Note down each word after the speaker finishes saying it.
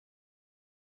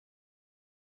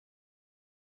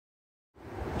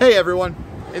Hey everyone,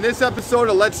 in this episode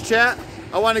of Let's Chat,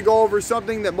 I want to go over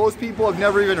something that most people have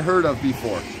never even heard of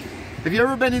before. Have you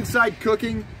ever been inside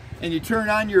cooking and you turn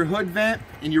on your hood vent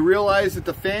and you realize that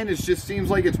the fan just seems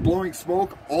like it's blowing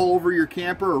smoke all over your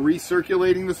camper or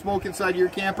recirculating the smoke inside your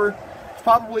camper? It's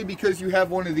probably because you have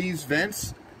one of these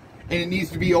vents and it needs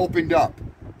to be opened up.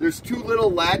 There's two little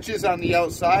latches on the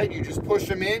outside. You just push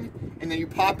them in and then you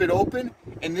pop it open,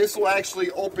 and this will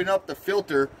actually open up the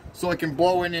filter so it can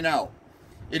blow in and out.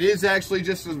 It is actually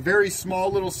just a very small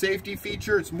little safety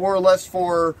feature. It's more or less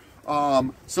for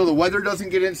so the weather doesn't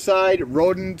get inside,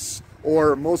 rodents,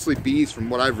 or mostly bees from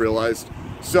what I've realized.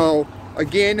 So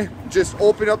again, just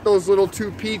open up those little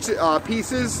two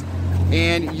pieces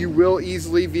and you will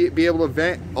easily be able to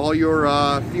vent all your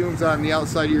fumes on the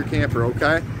outside of your camper,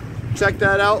 okay? Check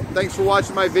that out. Thanks for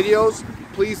watching my videos.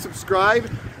 Please subscribe.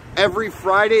 Every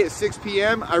Friday at 6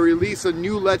 p.m. I release a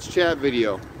new Let's Chat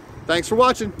video. Thanks for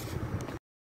watching.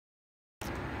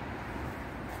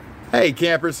 Hey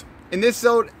campers, in this